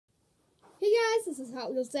guys, this is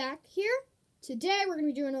Hot Wheels Zach here. Today we're going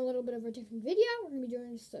to be doing a little bit of a different video. We're going to be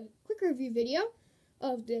doing just a quick review video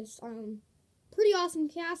of this pretty awesome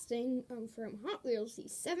casting from Hot Wheels, the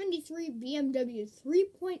 73 BMW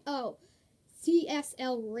 3.0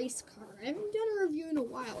 CSL Race Car. I haven't done a review in a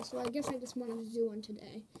while, so I guess I just wanted to do one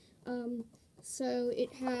today. So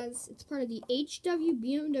it's part of the HW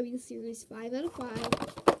BMW Series 5 out of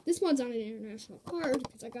 5. This one's on an international card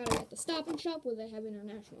because I got it at the Stop and Shop where they have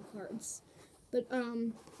international cards. But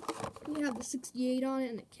we have the 68 on it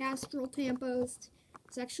and the Castrol tampos.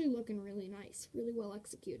 It's actually looking really nice, really well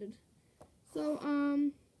executed. So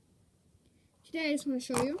today I just want to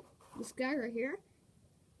show you this guy right here.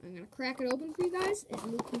 I'm gonna crack it open for you guys,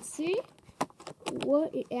 and you can see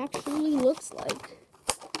what it actually looks like.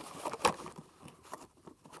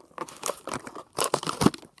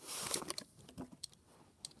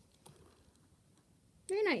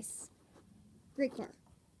 Very nice. Great car.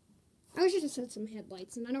 I wish it just had some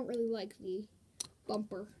headlights, and I don't really like the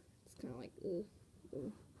bumper. It's kind of like,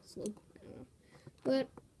 slow. I don't know. But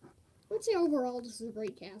I would say overall this is a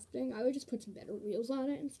great casting. I would just put some better wheels on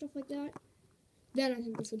it and stuff like that. Then I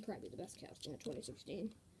think this would probably be the best casting of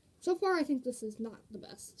 2016. So far, I think this is not the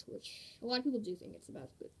best, which a lot of people do think it's the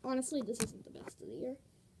best, but honestly, this isn't the best of the year.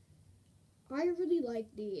 I really like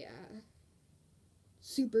the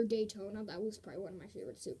Super Daytona. That was probably one of my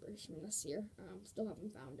favorite Supers from this year. Still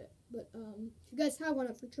haven't found it. But if you guys have one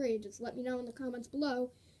up for trade, just let me know in the comments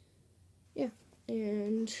below. Yeah,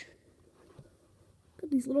 and got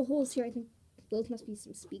these little holes here. I think those must be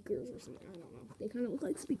some speakers or something. I don't know. They kind of look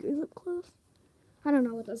like speakers up close. I don't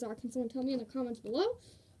know what those are. Can someone tell me in the comments below?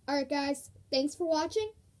 Alright guys, thanks for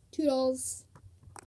watching. Toodles.